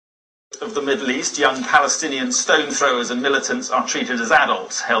Of the Middle East, young Palestinian stone throwers and militants are treated as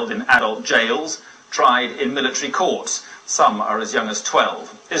adults, held in adult jails, tried in military courts. Some are as young as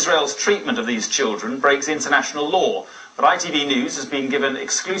 12. Israel's treatment of these children breaks international law, but ITV News has been given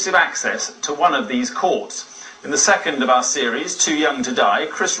exclusive access to one of these courts. In the second of our series, Too Young to Die,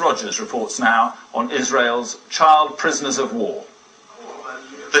 Chris Rogers reports now on Israel's child prisoners of war.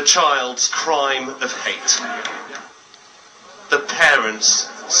 The child's crime of hate. The parent's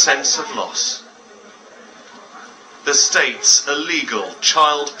sense of loss. The state's illegal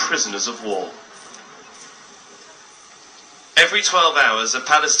child prisoners of war. Every 12 hours, a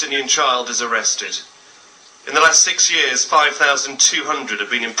Palestinian child is arrested. In the last 6 years, 5,200 have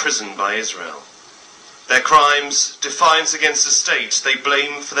been imprisoned by Israel. Their crimes, defiance against the state they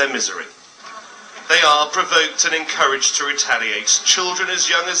blame for their misery. They are provoked and encouraged to retaliate, children as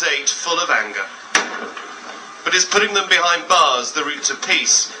young as 8, full of anger. But is putting them behind bars the route to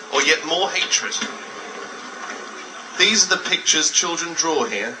peace, or yet more hatred? These are the pictures children draw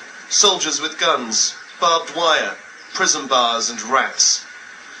here. Soldiers with guns, barbed wire, prison bars and rats.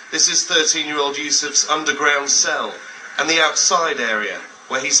 This is 13-year-old Yusuf's underground cell, and the outside area,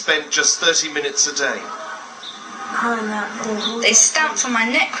 where he spent just 30 minutes a day. They stamped on my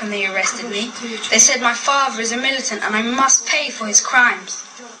neck when they arrested me. They said my father is a militant and I must pay for his crimes.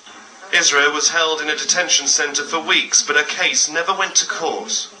 Israel was held in a detention centre for weeks, but her case never went to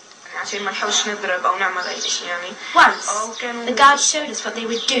court. Once, the guards showed us what they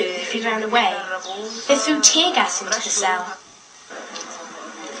would do if we ran away. They threw tear gas into the cell.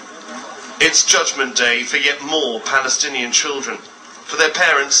 It's Judgment Day for yet more Palestinian children. For their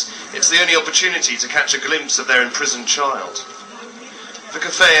parents, it's the only opportunity to catch a glimpse of their imprisoned child. For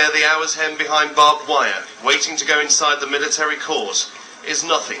Kafaya, the hours hem behind barbed wire, waiting to go inside the military court, is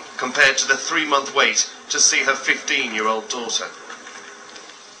nothing compared to the 3-month wait to see her 15-year-old daughter.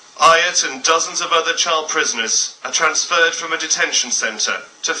 Ayat and dozens of other child prisoners are transferred from a detention centre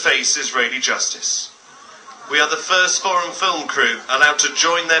to face Israeli justice. We are the first foreign film crew allowed to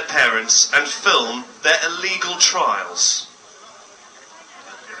join their parents and film their illegal trials.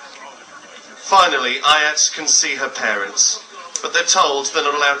 Finally, Ayat can see her parents, but they're told they're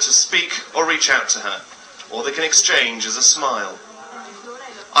not allowed to speak or reach out to her. All they can exchange is a smile.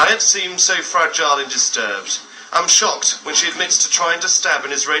 Ayat seems so fragile and disturbed. I'm shocked when she admits to trying to stab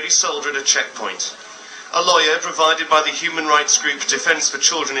an Israeli soldier at a checkpoint. A lawyer provided by the human rights group Defence for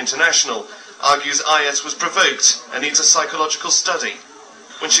Children International argues Ayat was provoked and needs a psychological study.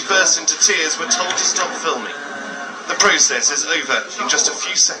 When she bursts into tears, we're told to stop filming. The process is over in just a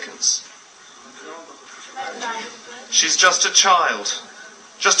few seconds. She's just a child.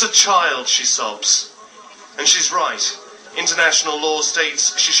 Just a child, she sobs. And she's right. International law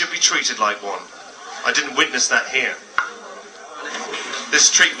states she should be treated like one. I didn't witness that here.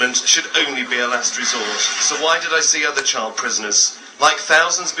 This treatment should only be a last resort. So why did I see other child prisoners, like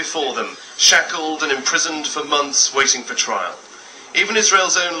thousands before them, shackled and imprisoned for months waiting for trial? Even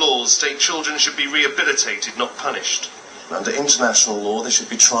Israel's own laws state children should be rehabilitated, not punished. Under international law, they should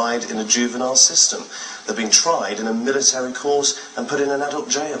be tried in a juvenile system. They're being tried in a military court and put in an adult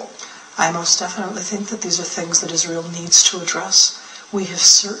jail. I most definitely think that these are things that Israel needs to address. We have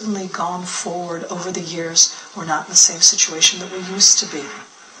certainly gone forward over the years. We're not in the same situation that we used to be.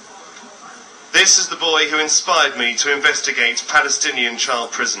 This is the boy who inspired me to investigate Palestinian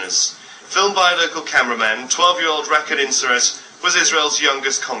child prisoners. Filmed by a local cameraman, 12-year-old Rakan Inseret was Israel's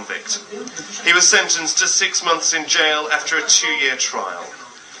youngest convict. He was sentenced to 6 months in jail after a 2-year trial.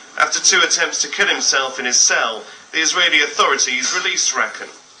 After 2 attempts to kill himself in his cell, the Israeli authorities released Rakan.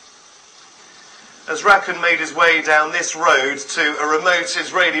 As Rakan made his way down this road to a remote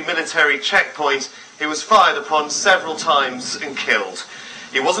Israeli military checkpoint, he was fired upon several times and killed.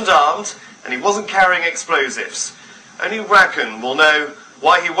 He wasn't armed, and he wasn't carrying explosives. Only Rakan will know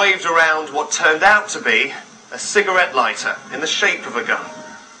why he waved around what turned out to be a cigarette lighter in the shape of a gun.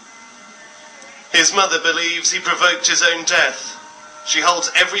 His mother believes he provoked his own death. She holds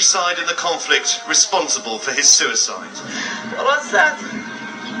every side in the conflict responsible for his suicide. What was that?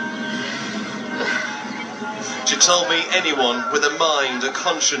 She told me anyone with a mind, a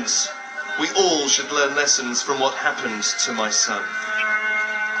conscience, we all should learn lessons from what happened to my son.